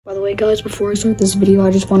the way, guys, before I start this video,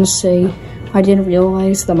 I just want to say I didn't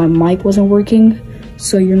realize that my mic wasn't working,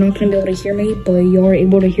 so you're not going to be able to hear me, but you are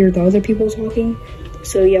able to hear the other people talking.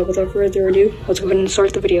 So yeah, without further ado, let's go ahead and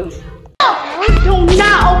start the video. Do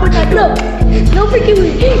not open that door. No freaking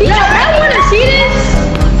way. Yeah, I want to see this.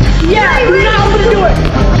 Yeah, do not open the door.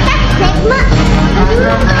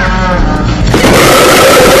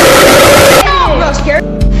 I'm not scared.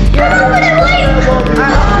 Open it, please.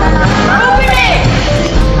 Open it.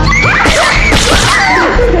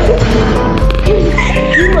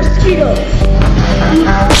 You mosquito.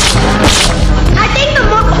 I think the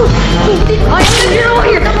muscle. I am the girl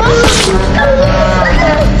here. The muscle.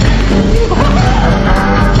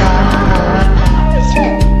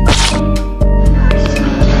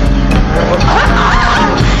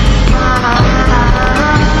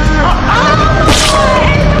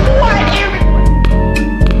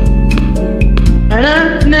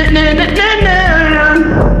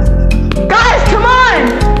 Guys, come on!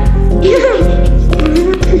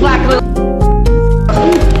 Black little.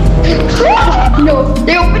 No,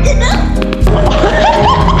 they opened it up.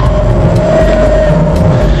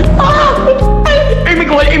 Oh! Aim me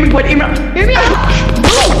out.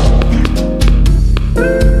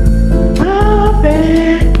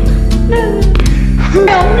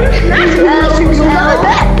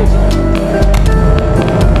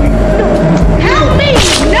 Help me!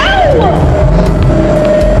 No!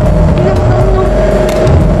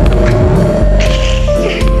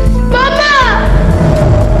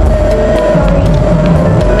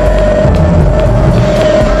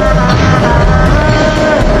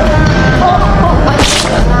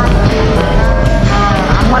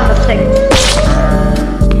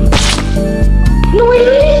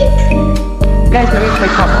 Guys, let me play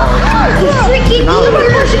top art. He's freaking evil. Oh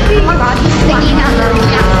my god, he's sticking out right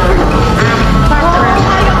now.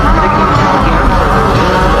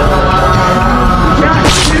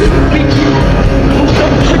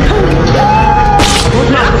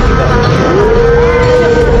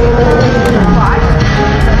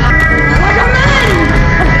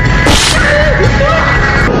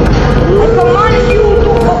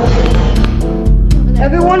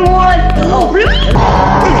 Everyone won. Oh, really?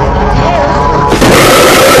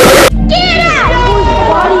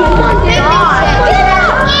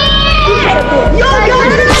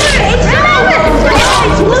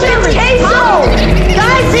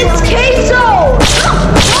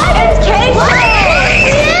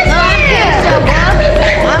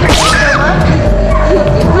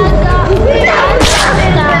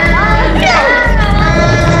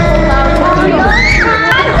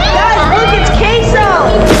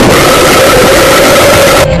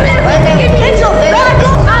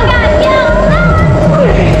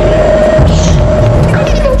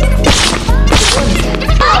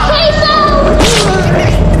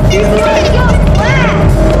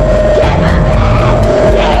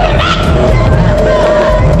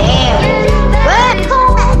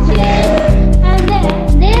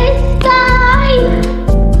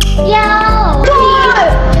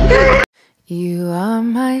 You are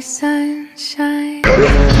my sunshine. Come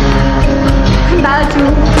back to me.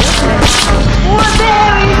 We're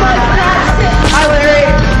very much past it. Hi,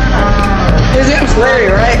 Larry. His name's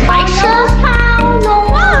Larry, right?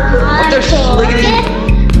 What the schliggity?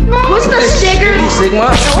 What's the sticker?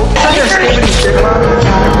 Sigma? What's your skibbity Sigma?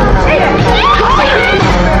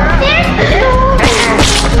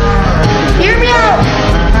 Hear me out.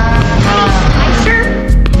 Sure.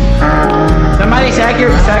 Somebody's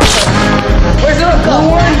accurate. Where's the blue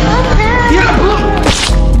one? Yeah, blue.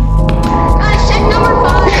 Check number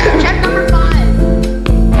 5. Check number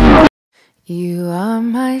 5. You are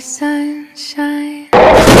my sunshine.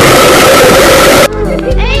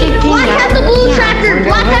 Hey, Black has the blue tracker.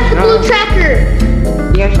 Black has the blue tracker.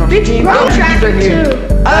 Bitch, blue tracker too.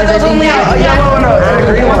 There's only a yellow and a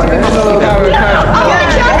green one. I want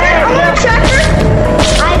a tracker.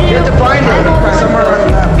 I do. You have to find it somewhere around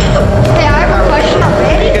the map. Hey, I have a question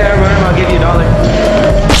already. You can run him, I'll give you $1.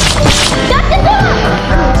 Shut the door!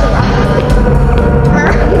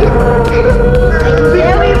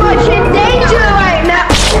 Very much in danger right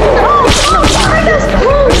now.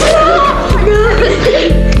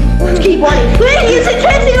 Let's keep running. Wait, he's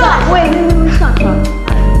chasing us. Wait, stop.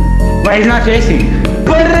 Wait, he's not chasing.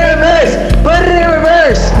 Put it in reverse! Put it in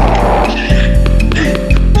reverse!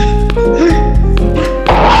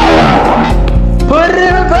 Put it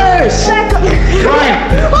in reverse! Fine.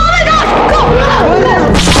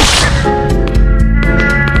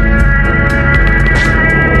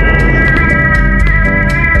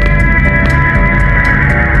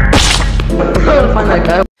 Oh my gosh!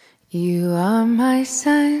 Go! You are my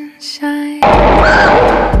sunshine.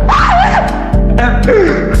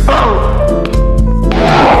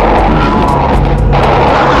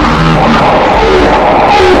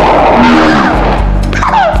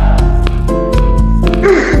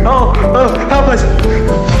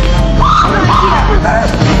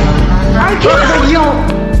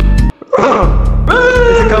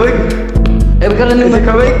 Is it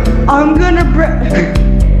coming? I'm gonna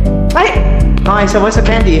Right? Nice, so what's the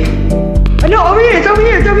candy? No, over here, it's over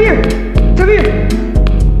here, it's over here. It's over here.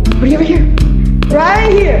 What are you over here?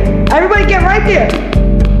 Right here. Everybody get right there.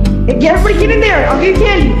 Everybody get in there. I'll give you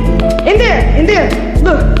candy. In there.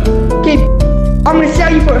 Look. Okay, I'm gonna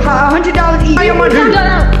sell you for $100 each.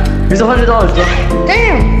 Here's $100, bro.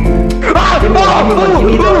 Damn.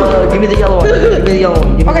 Give me the yellow one. Give me the yellow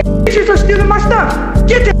one. Okay, you start stealing my stuff.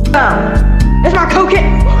 Get the That's my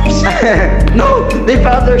cocaine. No, they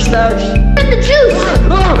found their stash. Get the juice.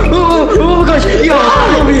 Oh gosh, yo,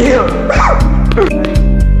 over here.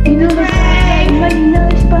 You know the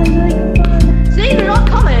See, they're not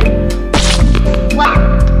coming. What?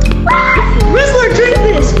 Whistler, drink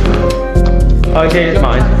this. Oh, he changed his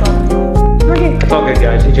mind. Okay. It's all good,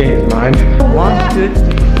 guys. He changed his mind. One, two.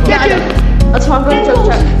 Yeah, That's why I'm going to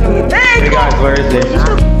check. Hey guys, where is this?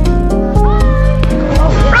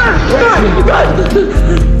 Run!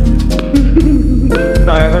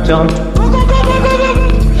 No, I got John. Go!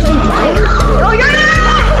 Oh, yeah!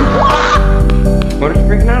 What are you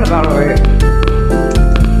freaking out about over here?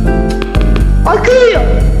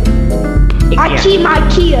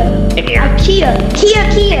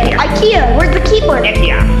 IKEA. Where's the keyboard?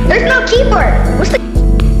 There's no keyboard. What's the?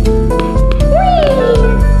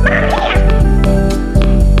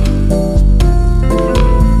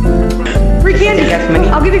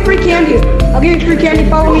 Free candy. I'll give you free candy.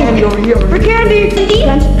 Follow me. Over here. Free candy.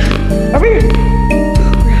 Over here.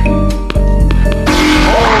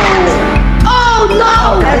 Oh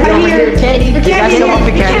no! Right here. Candy. The candy. You guys want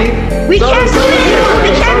the candy? We can't do it anymore. We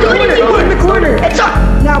can't do it anymore. In the corner. It's on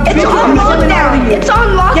lockdown. It's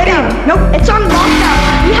on lockdown. Nope. It's on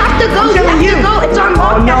lockdown. We have to go. It's on Oh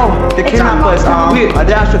lockdown. no, they kidnapped us. I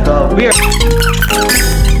dashed it though. We are.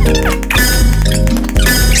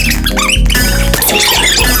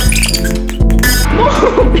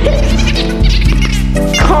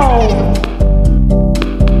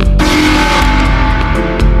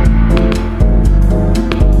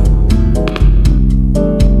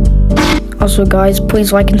 Also guys,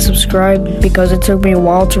 please like and subscribe because it took me a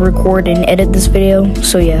while to record and edit this video.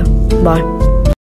 So yeah, bye.